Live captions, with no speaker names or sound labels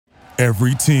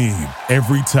Every team,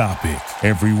 every topic,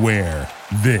 everywhere.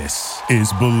 This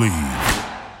is Believe.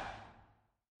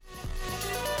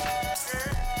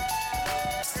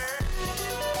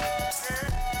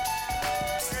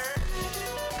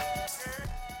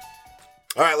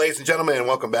 All right, ladies and gentlemen,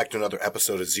 welcome back to another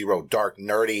episode of Zero Dark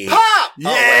Nerdy. Pop!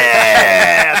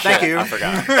 Yeah! Thank you. I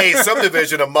forgot. A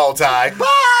subdivision of multi.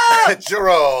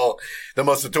 Zero, the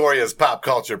most notorious pop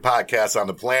culture podcast on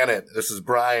the planet. This is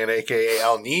Brian, a.k.a.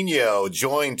 El Nino,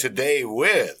 joined today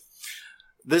with...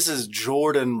 This is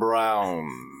Jordan Brown,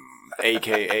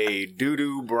 a.k.a.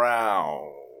 Doo-Doo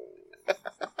Brown.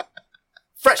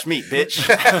 Fresh meat, bitch.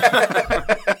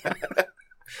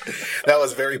 That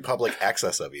was very public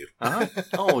access of you. Uh-huh.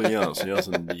 Oh, yes,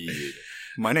 indeed.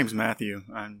 My name's Matthew.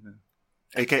 I'm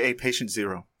a.k.a. Patient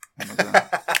Zero.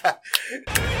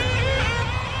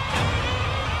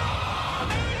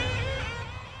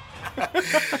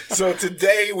 So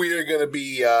today we are going to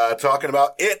be talking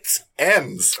about It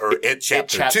Ends, or It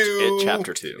Chapter 2. It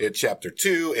Chapter 2. It Chapter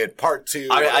 2, It Part 2.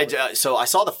 So I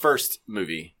saw the first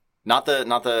movie. Not the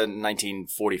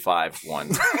 1945 one,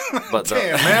 but the,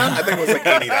 damn man, I think it was like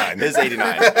 89. It was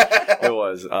 89. It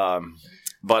was. I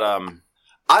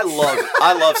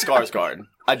love Skarsgård.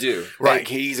 I do. Right. Like,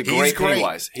 he's a great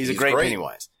Pennywise. He's a great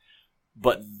Pennywise.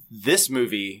 But this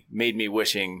movie made me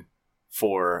wishing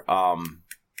for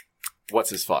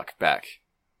what's his fuck back.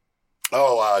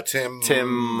 Oh, Tim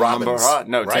Robbins.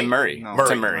 No, right? Tim Murray. No.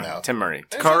 Tim Murray. No. Tim Murray.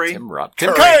 Curry. Tim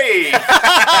Curry.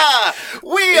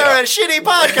 We are a shitty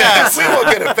podcast. We will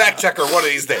get a fact checker one of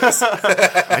these days.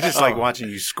 I just like watching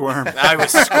you squirm. I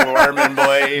was squirming,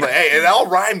 boy. But hey, it all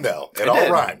rhymed though. It all did.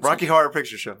 rhymed. Rocky Horror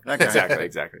Picture Show. Okay.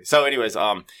 Exactly. So anyways,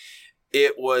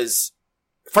 it was,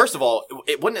 first of all,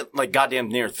 it wasn't like goddamn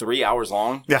near 3 hours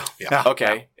long. Yeah.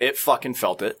 Okay. It fucking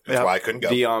felt it. That's why I couldn't go.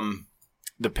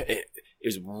 It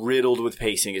was riddled with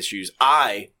pacing issues.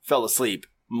 I fell asleep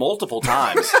multiple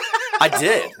times. I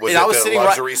did. Was and it I was the sitting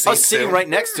luxury I was seats sitting too? right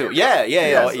next to it. Yeah.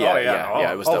 Yes. It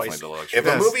was Always. definitely the luxury. If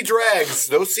a movie drags,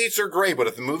 those seats are great, but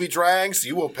if the movie drags,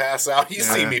 you will pass out. You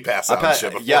see me pass out and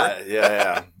shit before.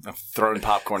 Yeah. I'm throwing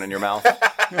popcorn in your mouth.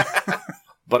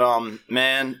 But,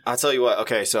 man, I'll tell you what.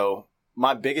 Okay, so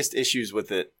my biggest issues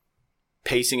with it,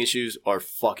 pacing issues, are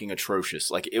fucking atrocious.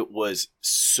 Like, it was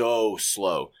so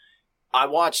slow. I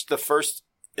watched the first,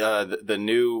 the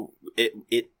new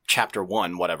It Chapter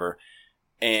 1, whatever,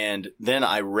 and then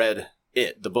I read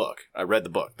the book. I read the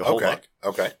book, the whole book.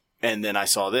 Okay. And then I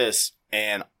saw this,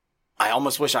 and I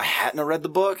almost wish I hadn't read the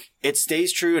book. It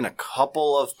stays true in a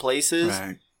couple of places,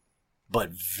 Right. but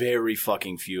very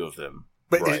fucking few of them.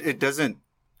 But Right. it doesn't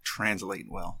translate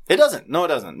well. It doesn't. No, it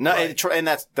doesn't. No, Right. and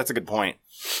that's a good point.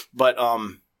 But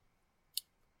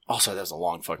also that was a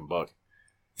long fucking book.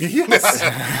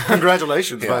 Yes.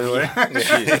 Congratulations, by the way.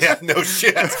 Yeah, no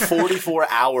shit. 44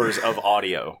 hours of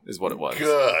audio is what it was.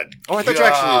 Good. Oh, I thought you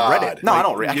actually read it. No, I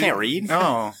don't read. I can't read.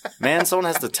 No. Man, someone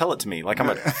has to tell it to me like I'm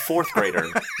a fourth grader.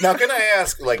 Now, can I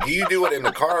ask, like, do you do it in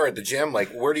the car or at the gym? Like,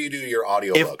 where do you do your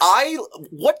audiobooks?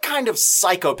 What kind of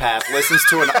psychopath listens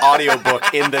to an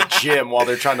audiobook in the gym while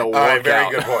they're trying to work All right, very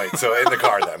out? good point. So in the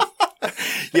car then.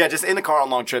 Yeah, just in the car on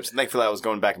long trips. Thankfully, I was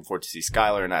going back and forth to see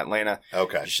Skylar in Atlanta.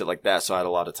 Okay. Shit like that. So I had a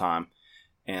lot of time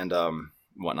and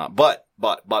whatnot. But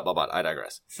I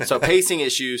digress. So pacing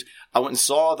issues. I went and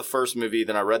saw the first movie,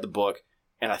 then I read the book,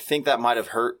 and I think that might have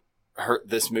hurt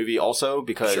this movie also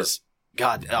because, Sure.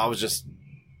 God, I was just,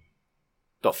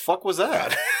 the fuck was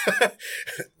that?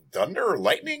 Thunder or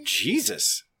lightning?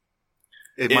 Jesus.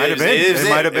 It might have been. It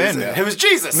might have been. It was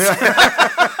Jesus.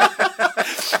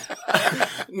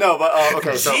 No, but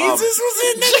okay. So, Jesus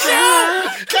was in the show.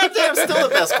 Goddamn, still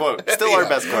the best quote. Still our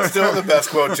best quote. Still the best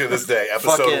quote to this day.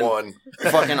 Episode 1.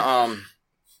 Fucking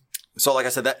So like I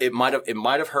said, that it might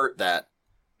have hurt that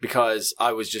because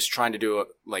I was just trying to do it.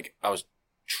 Like I was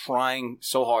trying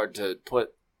so hard to put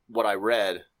what I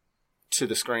read to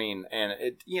the screen, and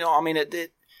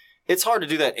it's hard to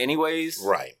do that anyways.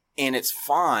 Right. And it's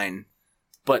fine,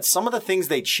 but some of the things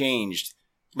they changed,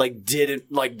 they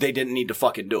didn't need to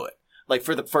fucking do it. Like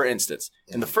for instance,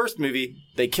 in the first movie,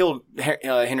 they killed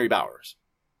Henry Bowers.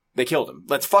 They killed him.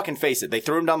 Let's fucking face it. They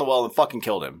threw him down the well and fucking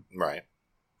killed him. Right.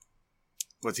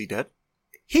 Was he dead?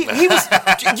 He was.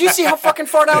 Do you see how fucking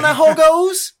far down that hole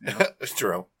goes?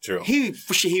 True. He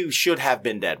should have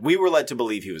been dead. We were led to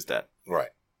believe he was dead.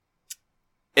 Right.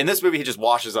 In this movie, he just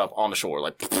washes up on the shore.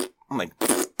 Like I'm like,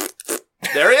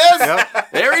 there he is.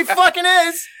 Yep. There he fucking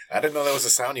is. I didn't know that was a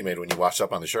sound you made when you washed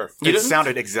up on the shore. You It didn't?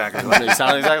 sounded exactly like It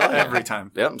sounded exactly like every time.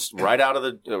 Yep, just right out of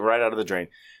the drain.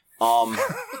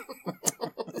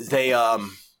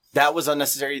 That was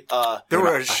unnecessary. There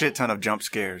were a shit ton of jump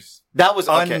scares. That was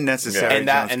okay. Unnecessary. And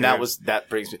that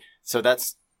brings me. So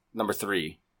that's number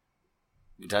 3.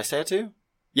 Did I say it too?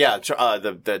 Yeah,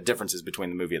 the differences between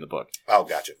the movie and the book. Oh,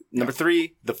 gotcha. Number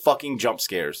 3, the fucking jump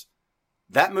scares.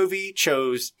 That movie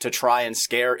chose to try and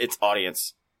scare its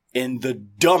audience in the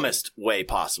dumbest way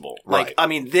possible. Right. Like, I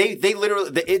mean, they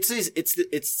literally,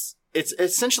 it's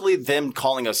essentially them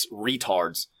calling us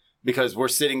retards because we're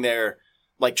sitting there,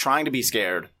 like, trying to be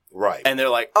scared. Right. And they're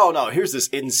like, oh no, here's this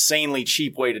insanely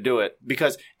cheap way to do it.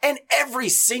 And every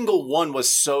single one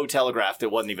was so telegraphed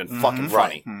it wasn't even fucking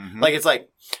funny. Mm-hmm. Like, it's like,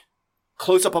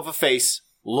 close up of a face,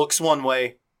 looks one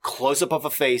way, close up of a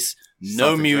face, no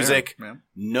Something music, there,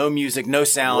 no music, no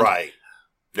sound. Right.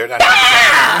 They're not.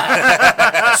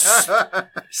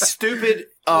 Stupid.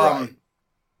 Right.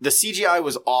 The CGI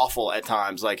was awful at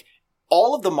times. Like,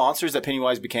 all of the monsters that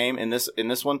Pennywise became in this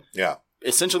one, Yeah.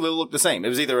 essentially looked the same. It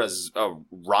was either a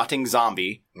rotting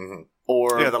zombie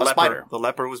or the a leper. spider. The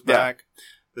leper was back.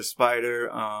 The spider.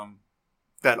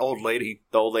 That old lady.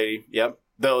 The old lady. Yep.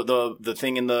 The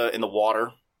thing in the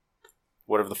water.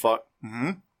 Whatever the fuck.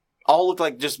 Mm-hmm. All looked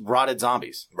like just rotted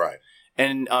zombies. Right.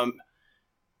 And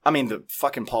I mean, the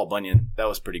fucking Paul Bunyan, that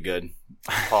was pretty good.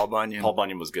 Paul Bunyan. Paul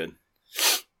Bunyan was good.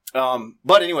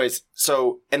 But anyways,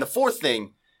 so, and the fourth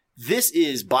thing, this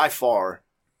is by far,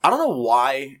 I don't know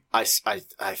why I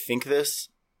think this,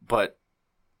 but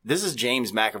this is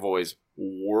James McAvoy's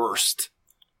worst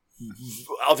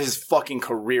of his fucking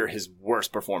career, his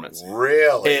worst performance.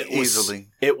 Really? Easily.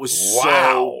 It was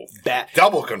Wow. so bad.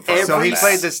 Double confirmed. So he that.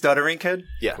 played the stuttering kid?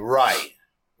 Yeah. Right.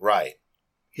 Right.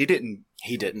 He didn't.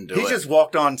 He didn't do He it. just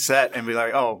walked on set and be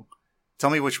like, oh, tell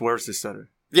me which word's the stutter.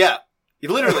 Yeah. He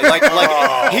literally, like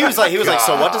Oh, he was like,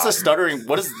 so what does God. a stuttering,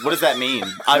 what does that mean?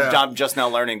 I'm just now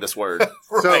learning this word.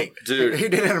 Right. So Dude. he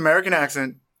did an American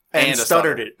accent and And a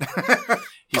stuttered it.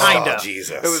 Kinda. Oh,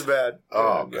 Jesus. It was bad.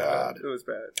 Oh, God. It was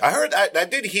bad. I heard, I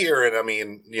did hear, and I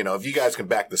mean, you know, if you guys can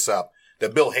back this up,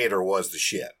 that Bill Hader was the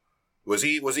shit. Was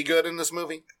he good in this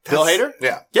movie? Bill Hader?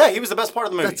 Yeah. Yeah, he was the best part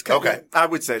of the movie. That's good. Okay. I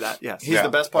would say that, yes. He's Yeah, the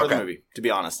best part of the okay. movie, to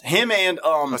be honest. Him and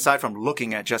Aside from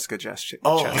looking at Jessica Chastain.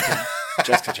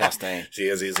 Jessica Chastain. She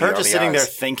is easy Her on just the sitting there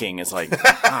eyes. thinking is like,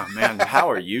 Oh, man.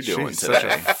 how are you doing She's today?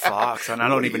 such a fox, and I What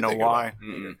don't do even you know think why.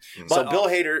 So Bill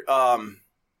Hader,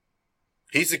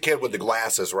 He's the kid with the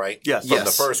glasses, right? Yes. From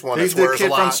Yes. the first one. He's that the swears kid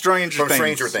a lot. from Stranger Things.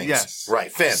 Stranger Things. Yes.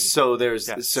 Right. Finn. so there's,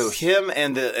 Yes. so him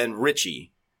and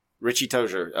Richie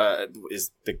Tozier,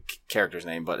 is the character's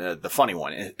name, but the funny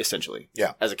one, essentially.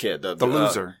 Yeah. As a kid. The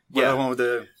loser. yeah. The one with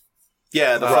the...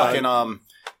 Yeah, the Right. fucking,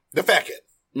 The fat kid.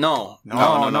 no.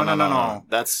 No.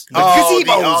 That's, The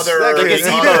gazebos. The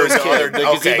gazebos kid. The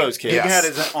okay. gazebos kid. He Yes. had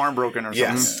his arm broken or something.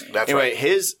 Yes. That's anyway, right.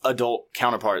 his adult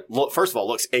counterpart, first of all,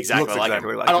 looks exactly Looks like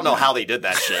exactly him. like I don't him, know yeah. how they did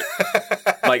that shit.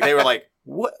 Like, they were like,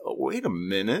 what? Wait a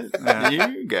minute. Yeah.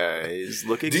 You guys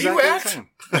look Do exactly you the act? same.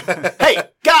 Hey,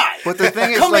 guy! But the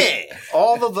thing is, Come like, here!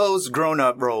 all of those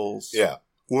grown-up roles Yeah.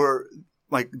 were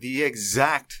like the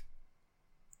exact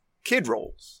kid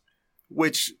roles,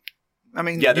 which, I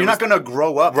mean, Yeah, there you're not was- going to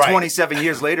grow up Right. 27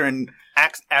 years later and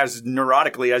act as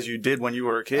neurotically as you did when you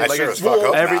were a kid. I like, sure it's- as fuck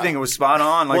hope everything not. was spot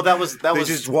on. Like, Well, that was- they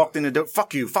just walked in the door.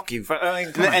 Fuck you. I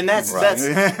mean, come on. And that's,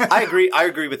 Right. I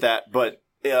agree with that, but,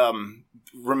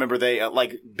 remember they,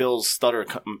 like, Bill's stutter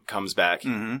comes back,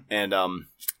 Mhm. and,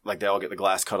 like, they all get the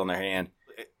glass cut on their hand,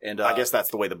 and I guess that's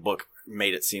the way the book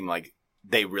made it seem like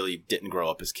they really didn't grow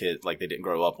up as kids. Like, they didn't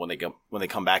grow up when they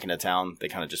come back into town. They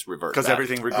kind of just revert because back.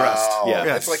 everything regressed. Oh,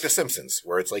 Yeah. It's like The Simpsons,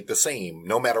 where it's like the same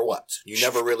no matter what. You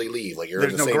never really leave. Like you're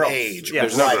There's in the no same growth. age. Yeah,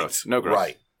 there's no Right. growth. No growth.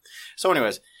 Right. So,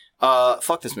 anyways,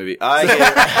 fuck this movie.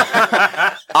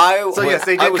 I So yes,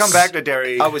 they did come back to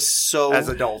Derry I was so as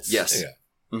adults. Yes. Yeah.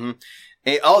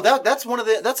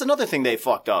 Mm-hmm. That's another thing they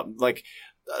fucked up. Like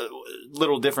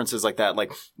little differences like that.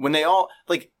 Like when they all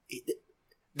like.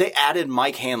 They added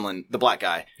Mike Hanlon, the black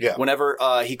guy. Yeah. Whenever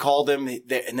he called them,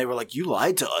 and they were like, "You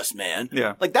lied to us, man."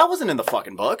 Yeah. Like that wasn't in the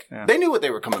fucking book. Yeah. They knew what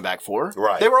they were coming back for.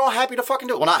 Right. They were all happy to fucking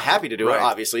do it. Well, not happy to do it, Right.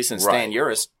 obviously, since Right. Stan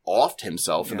Uris offed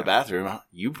himself in the bathroom.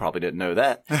 You probably didn't know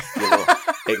that. You little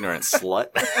ignorant slut.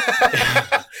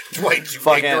 Wait, you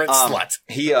Fucking, ignorant slut.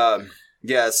 He,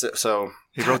 so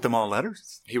He wrote them all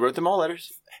letters. he wrote them all letters,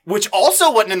 which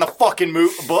also wasn't in the fucking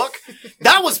book.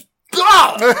 That was.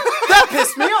 That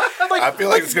pissed me off. Like, I feel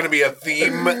like it's going to be a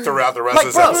theme throughout the rest Like,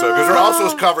 of this bro- episode because we're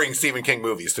also covering Stephen King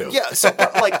movies too. yeah, so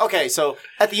like, okay, so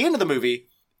at the end of the movie,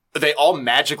 they all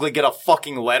magically get a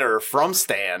fucking letter from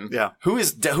Stan, Yeah. who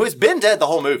has been dead the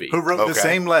whole movie, Who wrote Okay. the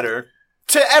same letter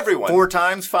to everyone, 4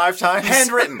 times, 5 times?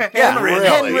 handwritten, Really?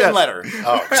 handwritten Yes. letter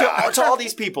Oh, God. to all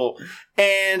these people,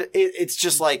 and it's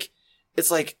just like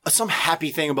it's like some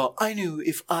happy thing about, I knew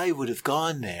if I would have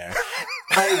gone there,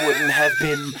 I wouldn't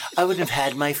have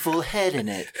had my full head in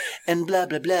it, and blah,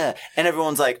 blah, blah. And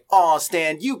everyone's like, aw,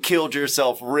 Stan, you killed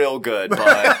yourself real good,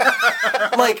 bud.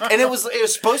 Like, and it was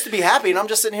supposed to be happy, and I'm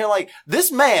just sitting here like,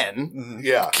 this man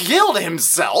killed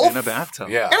himself. In a bathtub.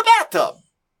 Yeah. In a bathtub.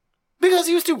 Because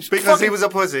he was too He was a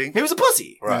pussy. He was a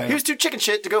pussy. Right. He was too chicken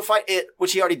shit to go fight it,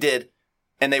 which he already did.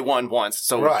 And they won once.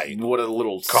 So what a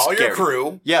little Call scary. your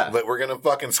crew. Yeah. But we're going to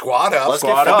fucking squad up. Let's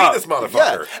squad get up. up. Beat this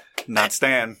motherfucker. Yeah. Not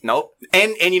Stan. Nope.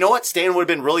 And you know what? Stan would have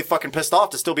been really fucking pissed off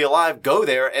to still be alive, go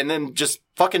there, and then just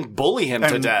fucking bully him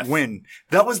to And death. win.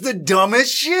 That was the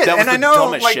dumbest shit. That was and the I know,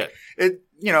 dumbest like, shit. It,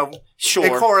 you know, Sure.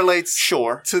 it correlates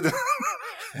Sure. to the...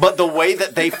 But the way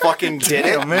that they fucking did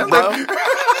it, Damn, man. bro.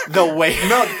 The way...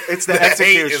 No, it's the The hate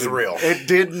execution. is real. It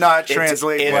did not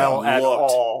translate it well at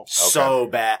looked all. so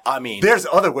bad. I mean, There's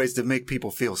other ways to make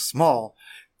people feel small.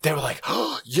 they were like,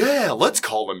 oh, yeah, let's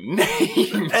call him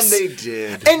names. And they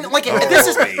did. And like this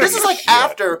is like shit.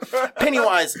 after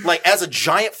Pennywise, like as a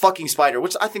giant fucking spider,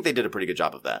 which I think they did a pretty good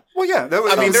job of that. Well, yeah, that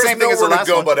was I mean, the there's same thing as the nowhere to last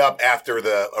go one. but up after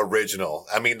the original.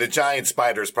 I mean, the giant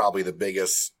spider is probably the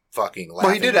biggest fucking laughing.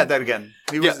 Well, he did have that again.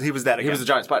 He was that again. He was a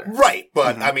giant spider. Right,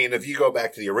 but I mean, if you go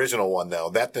back to the original one, though,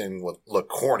 that thing would look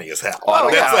corny as hell.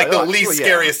 Oh, That's yeah. like the Well, least yeah.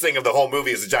 scariest thing of the whole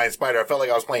movie is the giant spider. I felt like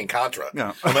I was playing Contra.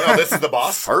 Yeah. I'm like, oh, this is the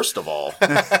boss? First of all,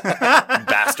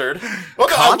 bastard. Well,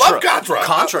 no, I love Contra.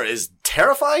 Contra is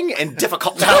terrifying and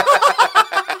difficult.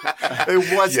 It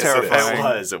was Yes, it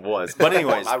terrifying. is. It was. But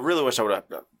anyways, I really wish I would have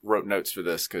wrote notes for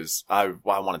this because I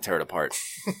want to tear it apart.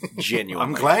 Genuinely.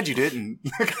 I'm glad you didn't.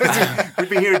 We'd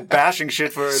be here bashing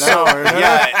shit for an hour.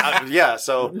 Yeah.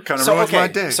 So Kinda so, ruins okay, my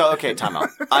day. So okay, time out.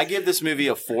 I give this movie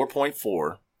a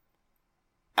 4.4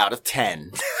 out of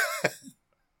 10.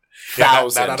 Yeah, not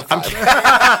Thousand. out of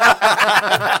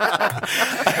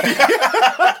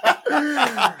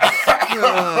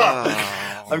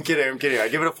I'm kidding. I'm kidding. I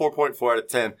give it a 4.4 out of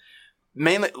 10.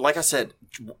 Mainly, like I said,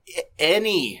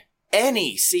 any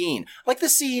scene, like the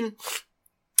scene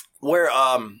where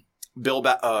Bill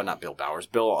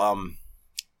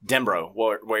Denbrough,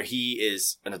 where he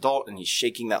is an adult and he's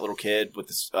shaking that little kid with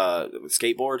the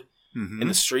skateboard in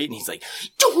the street, and he's like,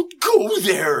 "Don't go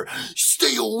there,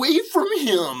 stay away from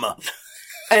him."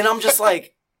 And I'm just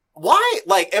like, why?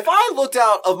 Like, if I looked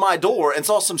out of my door and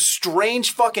saw some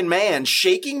strange fucking man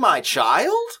shaking my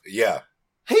child, Yeah.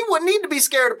 he wouldn't need to be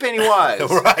scared of Pennywise.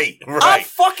 Right. I'd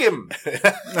fuck him.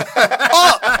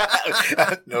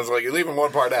 I was like, you're leaving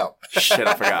one part out. Shit,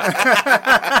 I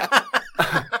forgot.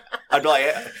 I'd be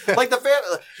like the fan.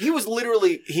 He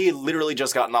had literally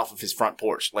just gotten off of his front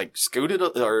porch, like skated a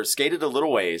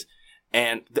little ways,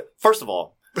 and first of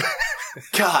all,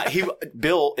 God,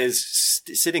 Bill is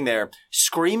sitting there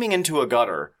screaming into a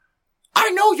gutter. I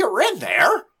know you're in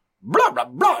there. Blah blah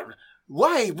blah.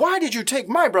 Why did you take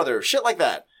my brother? Shit like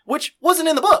that, which wasn't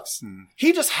in the books.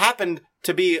 He just happened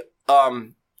to be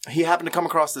he happened to come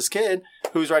across this kid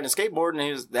who was riding a skateboard,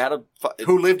 and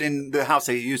Who lived in the house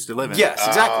that he used to live in. Yes,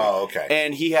 exactly. Oh, okay.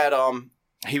 And he had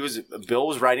Bill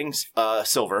was riding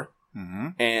Silver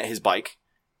and his bike,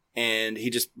 and he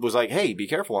just was like, "Hey, be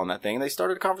careful on that thing." And they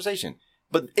started a conversation.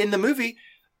 But in the movie,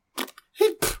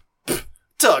 he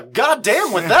to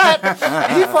goddamn with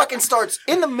that, he fucking starts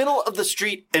in the middle of the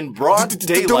street in broad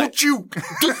daylight.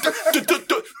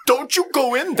 Don't you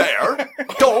go in there.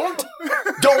 Don't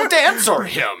answer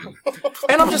him.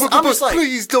 And I'm just like,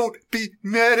 please don't be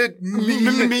mad at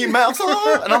me.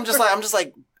 Malta. And I'm just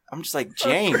like,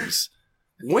 James,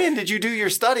 when did you do your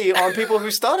study on people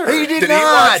who stutter? He Did he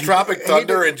watch Tropic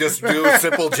Thunder and just do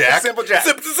Simple Jack? Simple Jack.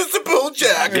 Simple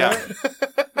Jack. Yeah.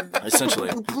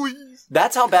 Essentially.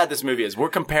 That's how bad this movie is. We're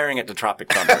comparing it to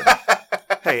Tropic Thunder.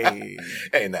 Hey,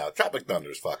 Hey, now, Tropic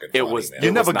Thunder's fucking It funny, was- man. it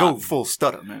you never was go not. full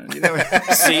stutter, man. You never.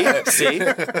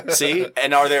 See?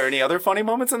 And are there any other funny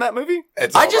moments in that movie?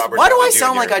 It's all Robert Why do Downey I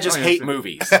sound Jr. like I just Oh, yeah, hate sure.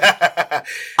 movies?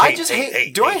 I just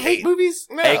hate. Do I hate movies?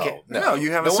 No, No,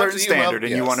 you have The a ones certain that you love, standard,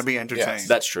 and you yes. want to be entertained. Yes.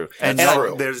 That's true. and That's no,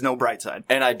 true. there's no bright side.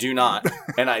 And I do not.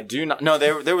 No,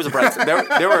 there was a bright side.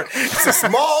 There were It's a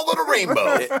small little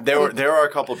rainbow. there are a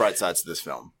couple of bright sides to this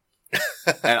film,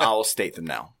 and I will state them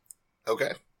now.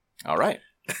 Okay. All right,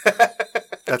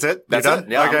 That's it. that's You're done? it.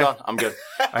 Yeah, Okay. I'm done. I'm good.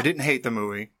 I didn't hate the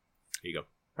movie, Here you go.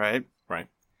 right? Right.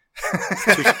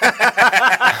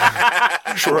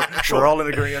 Sure. We're all in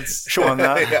agreement on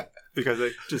that Yeah. because I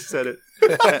just said it.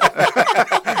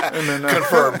 And then,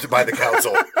 Confirmed by the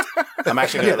council. I'm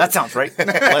actually Yeah, gonna, that sounds right.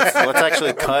 let's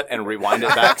actually cut and rewind it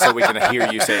back so we can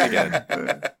hear you say it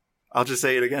again. I'll just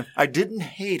say it again. I didn't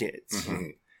hate it.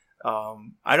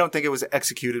 I don't think it was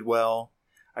executed well.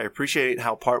 I appreciate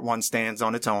how part 1 stands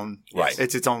on its own. Right.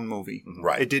 It's its own movie.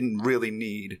 Right. It didn't really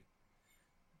need,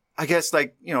 I guess,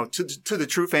 like, you know, to the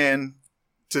true fan,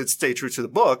 to stay true to the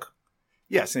book,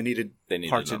 yes, it needed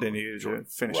parts that they needed to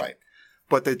finish it. Right.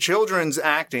 But the children's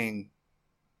acting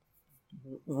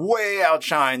way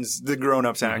outshines the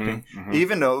grown-ups acting,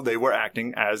 even though they were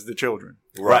acting as the children.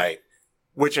 Right.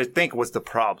 Which I think was the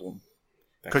problem.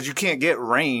 Because you can't get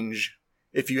range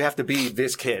if you have to be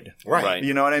this kid. Right.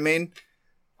 You know what I mean?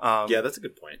 Yeah, that's a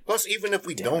good point. Plus, even if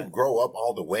we don't grow up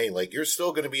all the way, like, you're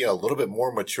still going to be a little bit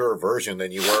more mature version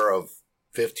than you were of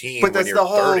 15 But when that's you're the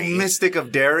whole 30. mystic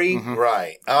of Derry.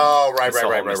 Right. Oh, right. That's the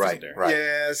whole mystic of Derry.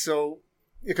 Yeah, so,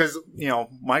 because, you know,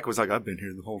 Mike was like, I've been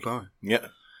here the whole time. Yeah.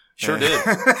 Sure did.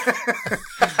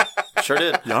 Sure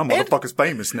did. Yeah, motherfucker's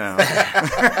famous now.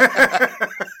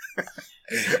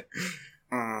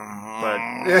 But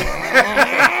And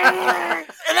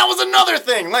that was another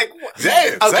thing. Like,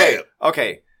 Say it.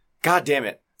 Okay. God damn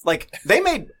it. Like,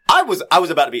 I was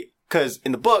about to be, because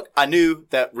in the book, I knew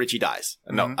that Richie dies.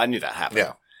 No, I knew that happened.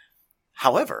 Yeah.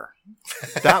 However,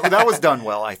 that was done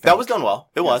well, I think. that was done well.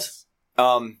 It was.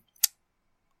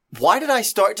 Why did I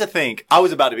start to think I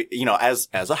was about to be, you know, as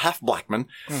a half black man,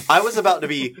 I was about to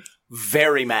be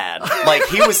very mad. Like,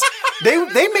 he was,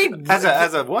 they made, as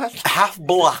a what? half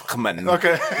black man.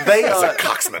 Okay. They, As a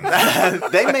coxman.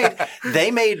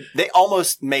 they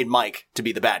almost made Mike to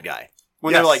be the bad guy.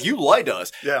 When they Yes. were like, you lied to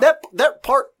us. Yeah. That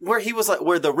part where he was like,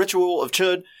 where the ritual of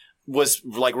Chud was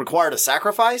like required a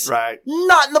sacrifice. Right.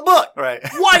 Not in the book. Right.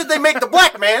 Why did they make the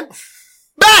black man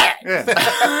bad?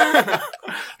 Yeah.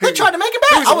 They tried to make it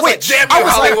bad. was a witch. Damn you,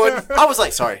 Hollywood. I was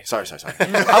like, sorry.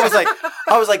 I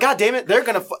was like, God damn it. They're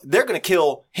gonna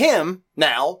kill him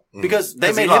now because they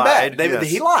 'Cause made he him bad. lied, yes.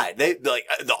 He lied. They like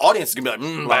the audience is gonna be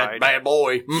like, Lied. bad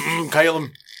boy. Kill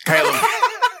him.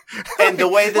 And the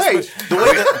way this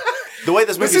movie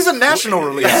This is a national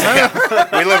release.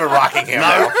 We live in Rockingham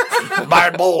now.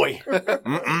 bad boy.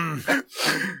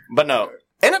 But no.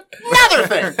 And another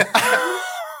thing.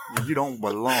 You don't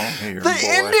belong here, The boy.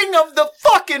 ending of the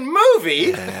fucking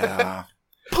movie Yeah.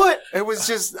 it was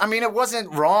just, I mean, it wasn't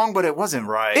wrong, but it wasn't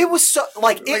right. it was so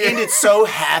like it ended so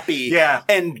happy Yeah.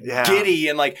 and Yeah. giddy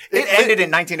and like It ended in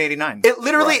 1989. it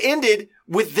literally ended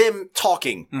with them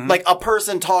talking. Like a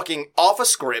person talking off a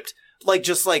script, like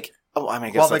just like oh I mean I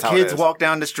guess While the that's how it kids is. walked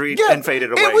down the street Yeah, and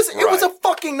faded away. It was a Right.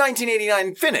 fucking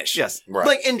 1989 finish. Yes. Right.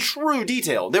 Like in true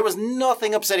detail. There was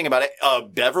nothing upsetting about it.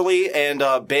 Beverly and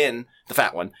Ben, the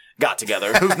fat one, got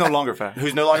together. Who's no longer fat.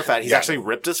 Who's no longer fat. He's Yeah. actually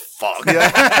ripped as fuck. he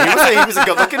was a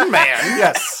good looking man.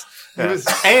 Yes.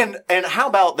 And how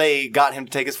about they got him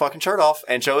to take his fucking shirt off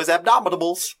and show his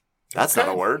abdominals? That's not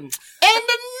a word. And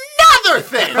another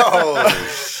thing.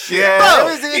 Yeah. Bro,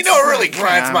 it was- you know it really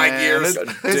grinds my man, gears.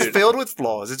 It's Dude. filled with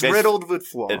flaws. It's riddled with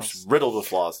flaws. It's riddled with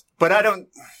flaws. But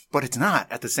it's not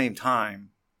at the same time.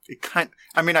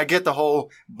 I mean, I get the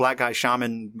whole black guy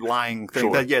shaman lying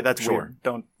thing. Sure. That's Sure.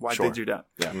 weird. Why Sure. did you do that?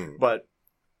 Yeah. But,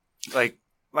 like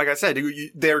I said,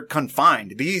 they're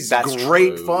confined. These That's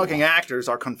great true. fucking actors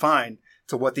are confined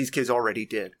to what these kids already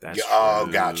did. Yeah, oh,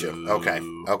 gotcha.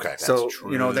 Okay. So,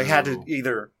 you know, they had to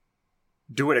either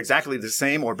do it exactly the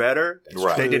same or better.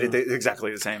 Right. They did it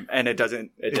exactly the same. And it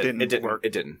didn't work.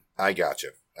 It didn't. I gotcha.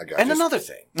 And another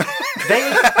thing, they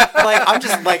like I'm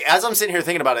just like as I'm sitting here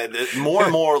thinking about it, more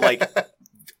and more like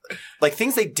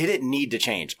things they didn't need to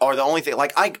change are the only thing.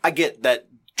 Like I get that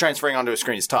transferring onto a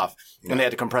screen is tough, and they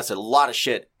had to compress a lot of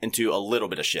shit into a little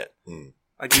bit of shit.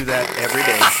 I do that every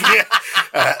day.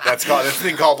 That's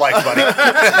thing called life, buddy.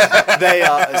 They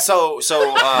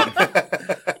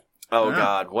oh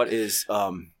god, what is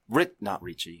not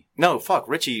Richie? No, fuck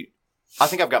Richie. I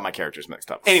think I've got my characters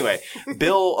mixed up. Anyway,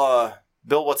 Bill,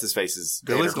 what's his face is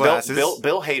Bill Hader. his glasses.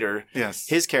 Bill Hader. Yes.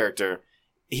 His character,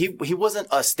 he wasn't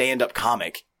a stand-up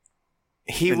comic.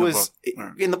 He In the was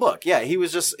book. in the book. Yeah, he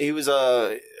was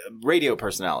a radio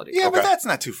personality. Yeah, but Okay. that's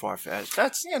not too far-fetched.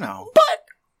 That's, you know.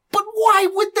 But why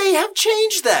would they have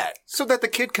changed that? So that the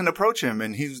kid can approach him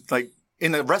and he's like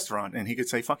in a restaurant and he could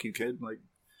say, fuck you, kid. Like,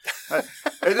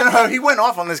 and then he went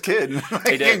off on this kid. Like,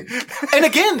 He did. And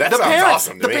again, That the sounds parents,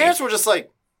 awesome to the me. parents were just like,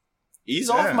 ease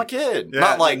off Yeah. my kid. Yeah,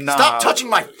 Not like, nah. stop touching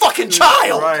my fucking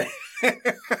child. Right.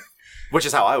 Which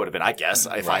is how I would have been, I guess,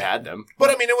 if I Right. had them.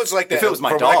 But I mean, it was like that. If it was my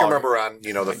from what I dog. can remember on,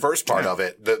 the first part of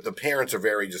it, the parents are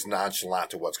very just nonchalant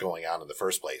to what's going on in the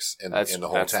first place in the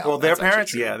whole That's- town. Well, their That's actually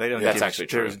parents, true. yeah, they don't. That's give a actually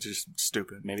shit. They're true. just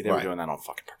stupid. Maybe they were Right. doing that on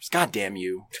fucking purpose. God damn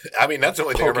you. I mean, that's the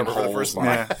only thing I Poking remember for the holes first in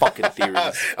one. my fucking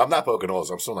theories. I'm not poking holes.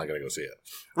 I'm still not going to go see it.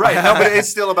 Right. No, but it's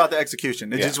still about the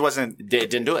execution. It Yeah. just wasn't. It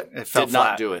didn't do it. It fell Did not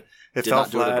flat. do it. It Did fell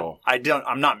not do it flat. at all.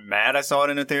 I'm not mad. I saw it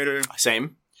in the theater.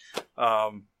 Same.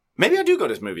 Um, Maybe I do go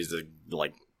to movies to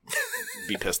like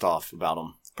be pissed off about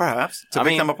them. Perhaps to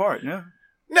pick them apart. Yeah.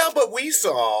 No, but we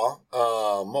saw.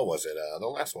 What was it? The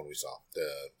last one we saw. The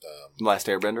Last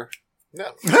Airbender.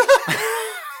 No,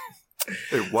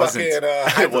 it wasn't.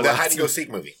 Fucking, the hide and go seek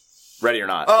movie. Ready or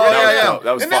Not. Oh, yeah.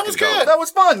 That was fucking good. That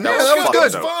was fun. That was good. That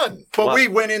was fun. But we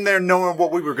went in there knowing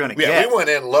what we were going to get. Yeah, we went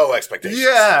in low expectations.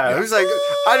 Yeah, it was like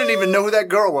I didn't even know who that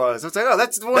girl was. I was like, oh,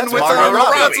 that's the one with Margot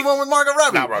Robbie. That's the one with Margot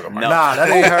Robbie. Not Margot Robbie. Nah, that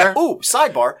ain't her. Ooh,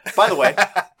 sidebar. By the way,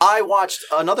 I watched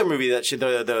another movie that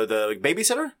the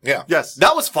babysitter. Yeah. Yes.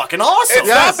 That was fucking awesome. It's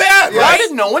not bad. Why Right?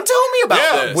 did no one tell me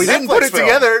about this? We didn't put it film.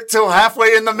 together till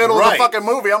halfway in the middle of Right. the fucking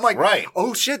movie. I'm like, Right.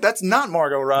 oh shit, that's not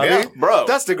Margot Robbie. Yeah. Bro.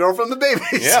 That's the girl from the baby.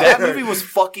 Yeah. That movie was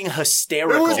fucking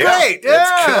hysterical. It was Yeah. great. Yeah.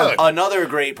 It's good. Another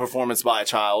great performance by a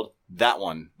child. That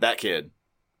one. That kid.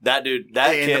 That dude.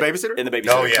 That In kid. The Babysitter? In The Babysitter.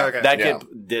 Oh, yeah. Okay. That Yeah.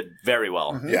 kid did very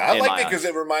well. Yeah, I in liked my it because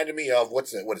eyes. it reminded me of what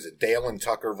is it? Dale and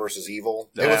Tucker versus Evil.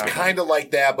 It Yeah. was kind of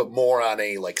like that, but more on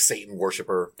a like Satan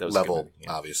worshiper That was a good level, movie,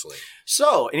 yeah. obviously.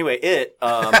 So, anyway,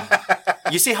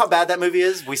 you see how bad that movie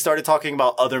is? We started talking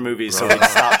about other movies, so we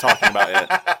stopped talking about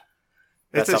it.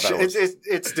 That's how bad it was.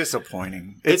 It's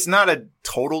disappointing. It's not a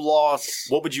total loss.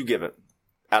 What would you give it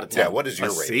out of 10? Yeah, what is your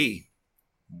A rating? C.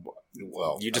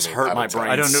 Well, You just I mean, hurt out my of 10.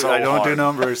 brain. I don't do. so I don't hard. do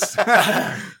numbers.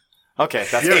 Okay,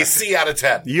 that's A it. C out of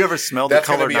 10. You ever smelled That's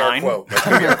the color going to be 9? our quote. That's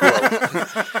going to be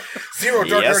our quote. Zero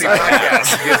Dark Yes, Nerdy I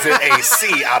Podcast gives it a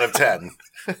C out of 10.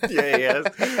 Yeah.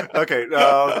 Okay.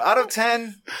 Out of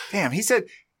 10. Damn. He said.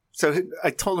 So I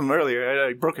told him earlier.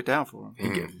 I broke it down for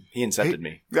him. He incepted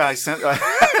me. I sent.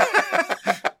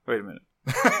 Wait a minute.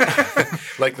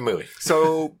 Like the movie.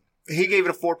 So he gave it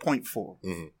a 4.4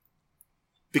 Mhm.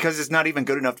 because it's not even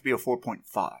good enough to be a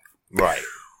 4.5. Right.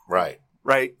 Right.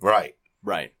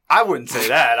 Right. I wouldn't say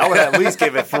that. I would at least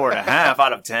give it 4.5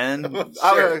 out of 10.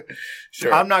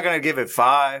 Sure. I'm not going to give it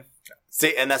 5.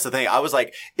 See, and that's the thing. I was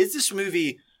like, is this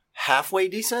movie halfway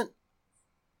decent?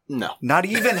 No. Not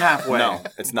even halfway. No,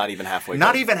 it's not even halfway.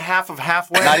 Not good. even half of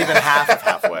halfway. Not even half of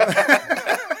halfway.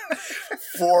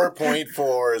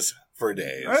 4.4s for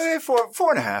days. Hey,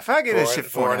 4.5. I give this shit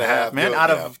 4.5, man. yeah.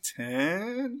 Out of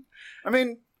 10. I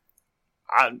mean,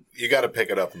 You got to pick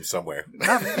it up from somewhere.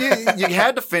 you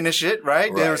had to finish it,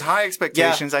 right? There was high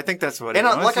expectations. I think that's what it And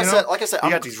was. like I said, you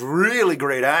got these really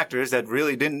great actors that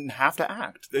really didn't have to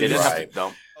act. They didn't have Right. to.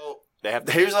 No. They have.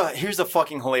 Here's a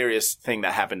fucking hilarious thing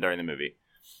that happened during the movie.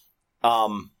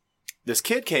 This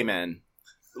kid came in,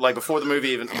 like before the movie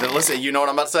even. Listen, you know what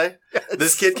I'm about to say? Yes.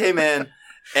 This kid came in,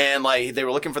 and like they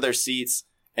were looking for their seats,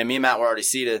 and me and Matt were already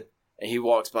seated. And he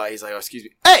walks by. He's like, "Oh, excuse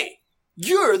me, hey,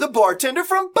 you're the bartender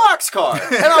from Boxcar."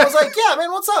 And I was like, "Yeah,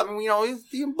 man, what's up?" And,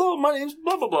 my name's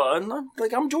blah blah blah, and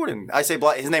I'm Jordan. I say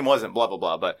blah. His name wasn't blah blah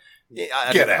blah, but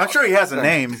I'm sure he has a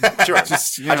name. Sure, I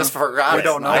just forgot. We it.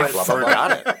 don't know I it.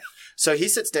 forgot it. So he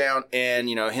sits down, and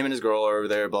him and his girl are over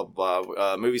there. Blah blah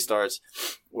blah. Movie starts.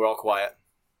 We're all quiet.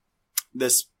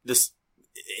 This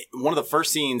one of the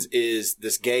first scenes is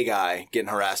this gay guy getting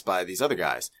harassed by these other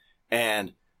guys,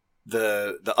 and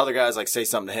the other guys like say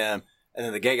something to him, and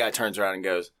then the gay guy turns around and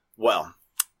goes, "Well,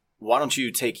 why don't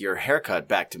you take your haircut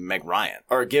back to Meg Ryan,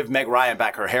 or give Meg Ryan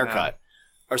back her haircut,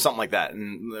 or something like that?"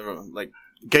 And they were like,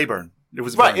 Gay burn. It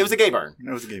was right. It was a gay burn.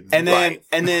 It was a gay burn.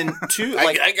 And then two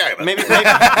like I got it.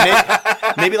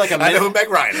 maybe like a I know who minute. Meg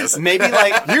Ryan is. Maybe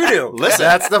like you do. Listen.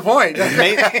 That's the point.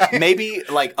 maybe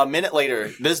like a minute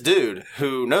later, this dude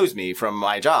who knows me from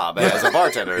my job as a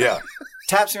bartender, Yeah.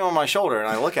 taps me on my shoulder, and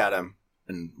I look at him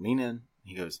and lean in.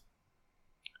 He goes,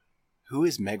 "Who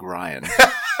is Meg Ryan?"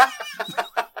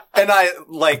 And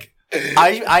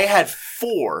I had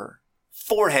four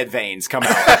forehead veins come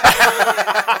out.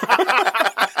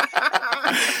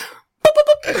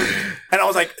 And I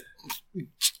was like,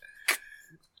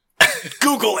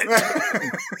 Google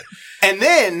it. And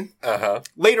then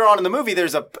later on in the movie,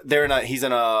 he's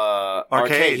in a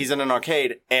arcade. He's in an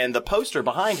arcade, and the poster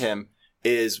behind him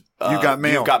is You Got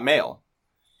Mail. You've Got Mail.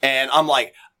 And I'm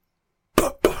like,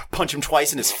 punch him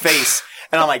twice in his face,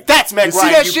 and I'm like, "That's Meg see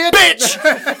Ryan, that you shit?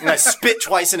 bitch!" And I spit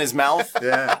twice in his mouth.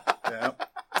 Yeah.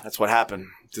 That's what happened.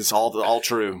 It's all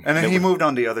true. And then he moved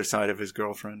on the other side of his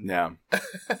girlfriend. Yeah,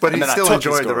 But he then I still took his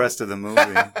enjoyed the girl. rest of the movie.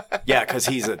 yeah, because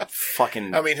he's a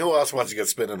fucking I mean, who else wants to get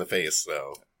spit in the face,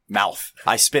 though? mouth.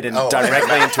 I spit in Oh.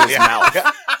 directly into his mouth.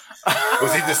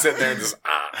 Was he just sitting there and just,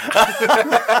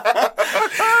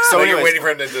 So you're anyways, waiting for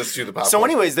him to just chew the popcorn? So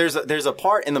anyways, there's a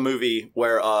part in the movie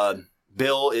where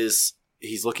Bill he's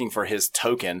looking for his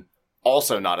token,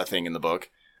 also not a thing in the book.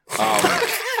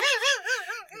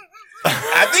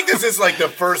 I think this is like the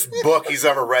first book he's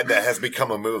ever read that has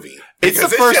become a movie. It's Because the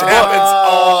this first shit book. happens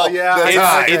all the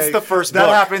time. It's the first That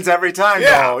book happens every time,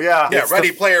 Yeah. though. Yeah. Yeah,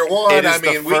 Ready Player One. it is I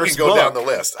mean, the we can first go down book the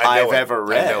list. I know I've it. ever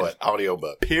read. I know it.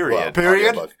 Audiobook. Period. Well, Period?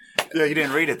 audiobook. Yeah, you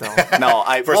didn't read it, though. No,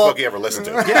 First book you ever listened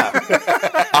to.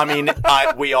 Yeah, I mean,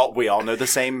 we all know the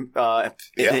same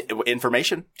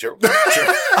information. Sure.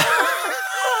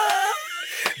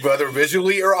 Whether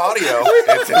visually or audio,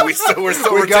 we're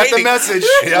still We got the retaining. message.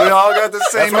 Yeah. We all got the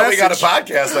same That's why message. we got a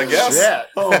podcast, I guess. Yeah.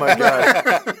 Oh, my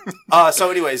God.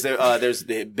 So, anyways,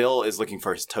 Bill is looking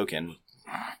for his token,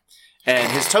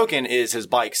 and his token is his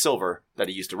bike Silver that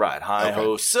he used to ride. Hi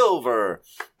ho, Silver!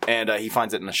 And he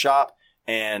finds it in a shop,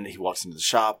 and he walks into the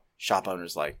shop. Shop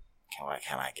owner's like, "What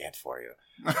can I get for you?"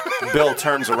 Bill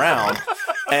turns around,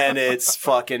 and it's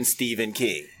fucking Stephen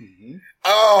King. Mm-hmm.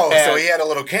 Oh, so And he had a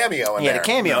little cameo in He there. had a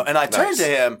cameo, and I turned Nice. to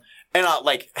him, and I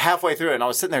like halfway through it, and I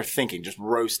was sitting there thinking, just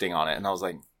roasting on it, and I was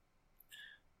like,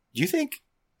 "Do you think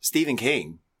Stephen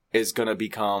King is going to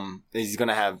become? He's going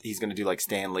to do like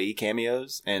Stan Lee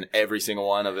cameos in every single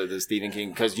one of the Stephen King?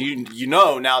 Because you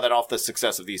know now that off the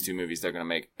success of these two movies, they're going to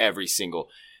make every single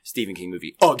Stephen King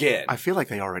movie again. I feel like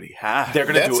they already have. They're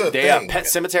going to That's do a it. They have thing. Pet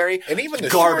Cemetery, And even the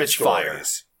Garbage short Fire.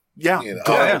 stories. Yeah. You know,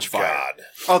 Garbage oh, Fire. God.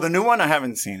 Oh, the new one I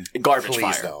haven't seen. Garbage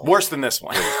Please Fire. don't. Worse than this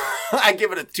one. I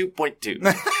give it a 2.2.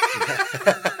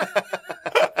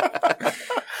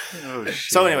 Oh, shit.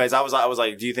 So, anyways, I was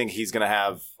like, do you think he's going to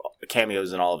have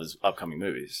cameos in all of his upcoming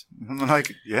movies? I'm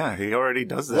like, yeah, he already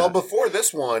does that. Well, before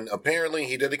this one, apparently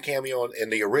he did a cameo in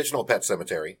the original Pet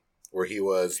Cemetery, where he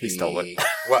was He stole it.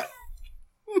 What?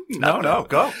 no,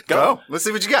 go. Let's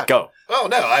see what you got. Go. Oh,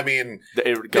 no, I mean...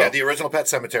 Go. Yeah, the original Pet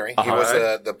Cemetery. He was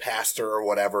the pastor or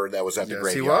whatever that was at the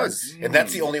Yes, he graveyard. was. And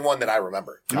that's the only one that I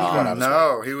remember. to be quite honest with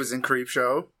No, he was in Creep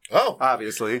Show. you. Oh,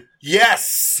 Obviously,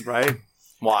 yes! right?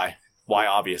 Why? Why,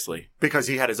 obviously? Because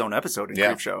he had his own episode in Yeah.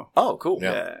 Creep Show. Oh, cool.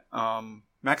 Yeah.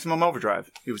 Maximum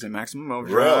Overdrive. He was in Maximum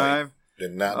Overdrive.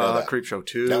 Did not know that. Creep Show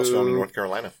 2. That was filmed in North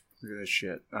Carolina. Look at this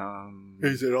shit.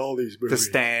 He's in all these movies. The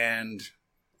Stand.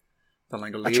 The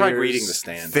Langoliers. I tried reading The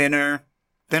Stand. Thinner.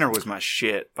 Thinner was my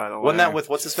shit, by the way. Wasn't that with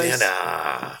what's his face?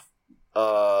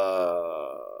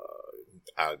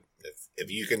 If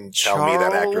you can tell me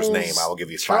that actor's name, I will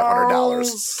give you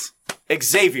 $500.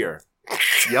 Xavier.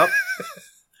 Yep.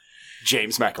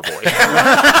 James McAvoy.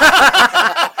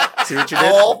 See what you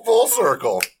did? All full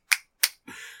circle.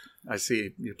 I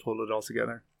see. You pulled it all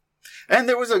together. And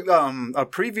there was a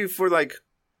preview for like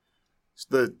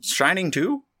the Shining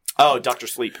 2. Oh, Dr.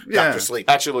 Sleep. Yeah. Dr. Sleep.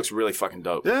 Actually looks really fucking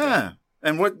dope. Yeah.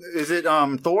 And what is it?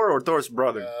 Thor or Thor's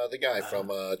brother? The guy from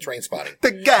Trainspotting.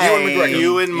 The guy.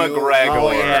 Ewan McGregor.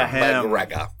 Oh, yeah, him.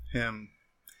 McGregor. Him.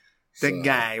 The So-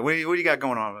 guy. What do you got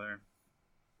going on over there?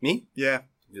 Me? Yeah.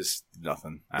 Just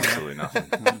nothing. Absolutely nothing.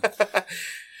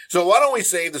 So why don't we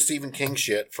save the Stephen King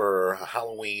shit for a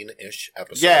Halloween-ish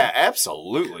episode? Yeah,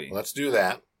 absolutely. Let's do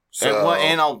that. So,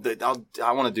 And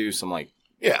I want to do some like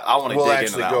yeah, I wanna we'll dig into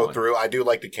actually that go one. through. I do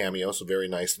like the cameo, so very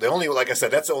nice. The only, like I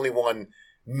said, that's the only one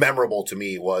memorable to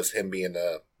me was him being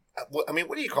I mean,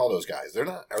 what do you call those guys? They're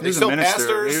not. Are they He's a still minister.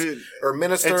 pastors or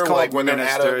minister? It's called Like when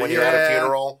minister, you're at a yeah.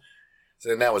 funeral. So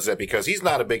then that was it because he's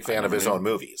not a big fan of his own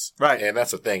movies, Right. And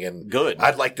that's the thing. And Good.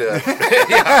 I'd like to.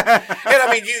 Yeah. And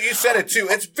I mean, you said it too.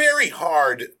 It's very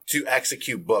hard to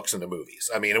execute books into movies.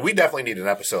 I mean, and we definitely need an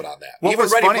episode on that. What Even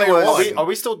was Ready funny Player was- One. Are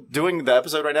we still doing the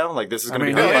episode right now? Like this is I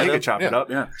going to mean, be yeah, done by you then? could chop it Yeah. up.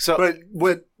 Yeah. So But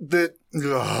what the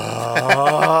all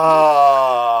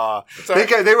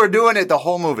right. they were doing it the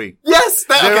whole movie. yes,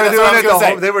 They were that's what I doing was it the gonna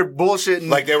say. whole. They were bullshitting.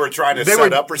 Like they were trying to they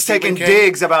set were up for taking Stephen King.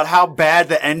 digs about how bad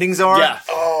the endings are. Yeah.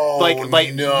 Oh, Like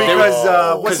no.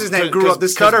 Because, what's his name? Grew up the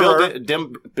stutterer.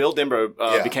 Bill Denbrough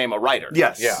Yeah. became a writer.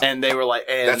 Yes. Yeah. and they were like,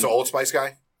 and That's the Old Spice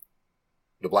guy,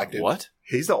 the black dude. what?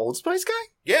 He's the Old Spice guy.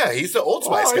 Yeah, he's the Old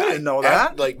Spice I guy. didn't know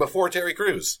that. Like before Terry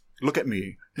Crews. Look at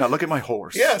me. Now look at my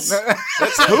horse. Yes.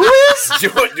 That's it. Who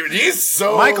is? Dude, he's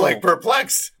so Michael. like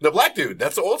perplexed. The black dude.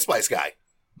 That's the Old Spice guy.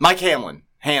 Mike Hanlon.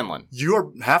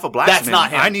 You're half a black That's man. not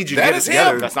him. I need you to That get it is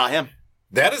together. him. That's not him.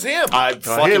 That is him. I he a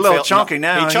fucking little failed. chunky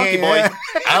now. He chunky Yeah. boy.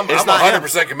 I'm It's not him.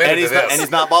 100% committed and he's to not, this. and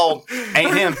he's not bald.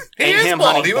 Ain't him. He Ain't is him,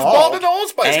 bald. honey. He was bald in the Old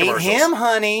Spice Ain't commercials. him,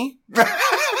 honey.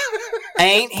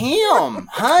 Ain't him,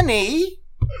 honey.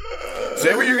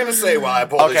 Say what you're going to say while I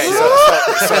pull Okay,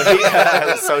 this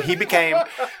shit. so he became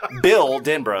Bill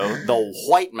Denbrough, the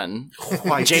white man.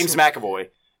 James McAvoy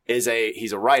he's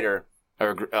a writer,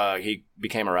 or he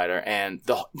became a writer, and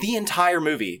the entire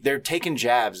movie they're taking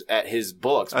jabs at his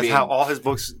books. That's how all his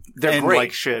books They're end great.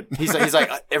 like shit. He's like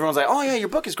everyone's like, oh yeah, your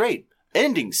book is great.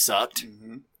 Ending sucked.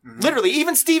 Literally,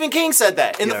 even Stephen King said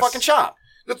that in the Yes. fucking shop.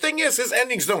 the thing is, his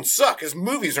endings don't suck. His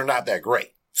movies are not that great.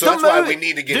 So that's why we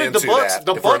need to get into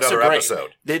that for another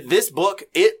episode. This book,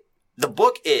 the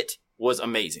book was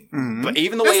amazing. Mm-hmm. But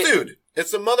even the way dude,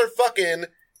 it's the motherfucking,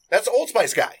 that's the Old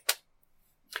Spice guy.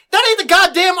 That ain't the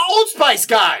goddamn Old Spice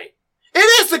guy.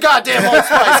 It is the goddamn Old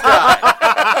Spice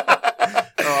guy.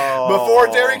 Before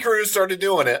Terry Crews started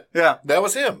doing it, that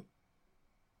was him.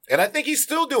 And I think he's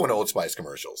still doing Old Spice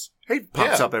commercials. He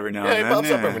pops up every now and then. Yeah, he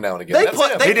pops up every now and again. He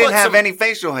didn't have any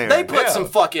facial hair. They put some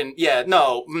fucking, They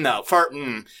put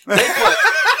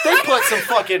some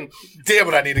fucking... Damn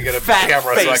it, I need to get a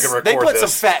camera so I can record this. They put some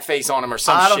fat face on him or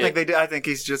some shit. I don't think they did. I think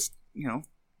he's just,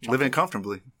 living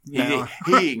comfortably. He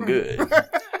eating good.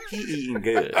 He eating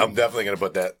good. I'm definitely going to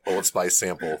put that Old Spice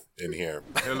sample in here.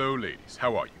 Hello, ladies.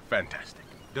 How are you? Fantastic.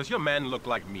 Does your man look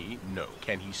like me? No.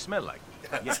 Can he smell like me?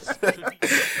 Yes.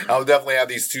 I'll definitely have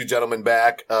these two gentlemen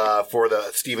back for the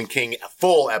Stephen King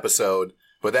full episode.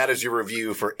 But that is your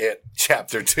review for It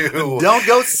Chapter 2. Don't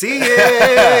go see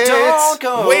it. Don't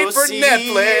go Wait for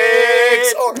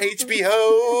Netflix or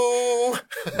HBO.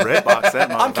 Redbox, that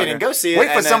motherfucker. I'm kidding. Go see it.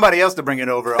 Wait for somebody else to bring it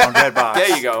over on Redbox.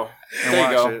 There you go.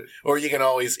 There you go. It. Or you can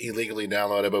always illegally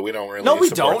download it, but we don't really No, we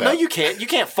don't. That. No, you can't. You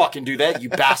can't fucking do that, you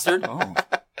bastard.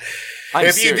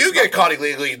 If you do get caught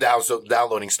illegally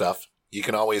downloading stuff, you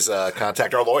can always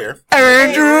contact our lawyer,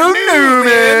 Andrew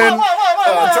Newman,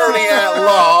 attorney at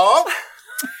law.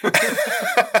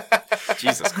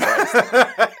 Jesus Christ.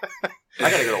 I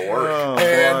gotta go to work.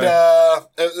 And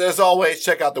as always,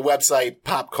 check out the website,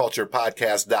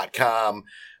 popculturepodcast.com.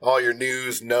 All your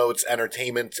news, notes,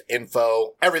 entertainment,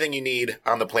 info, everything you need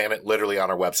on the planet, literally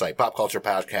on our website,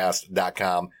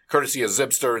 popculturepodcast.com. Courtesy of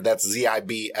Zibster, that's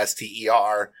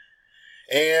Zibster.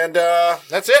 And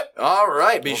that's it. All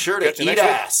right. Be sure to eat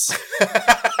ass.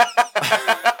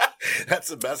 That's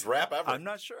the best rap ever. I'm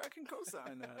not sure I can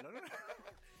co-sign that. I don't know.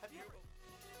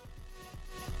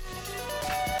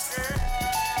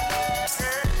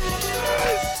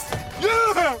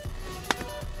 Yeah!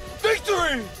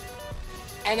 Victory!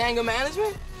 And anger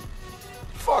management?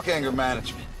 Fuck anger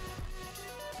management.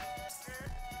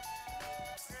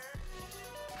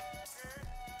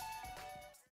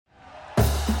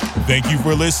 Thank you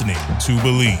for listening to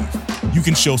Believe. You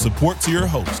can show support to your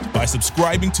host by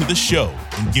subscribing to the show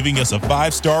and giving us a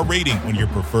 5-star rating on your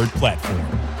preferred platform.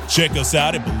 Check us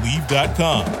out at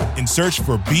Believe.com and search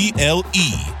for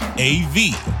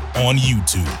BLEAV on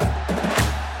YouTube.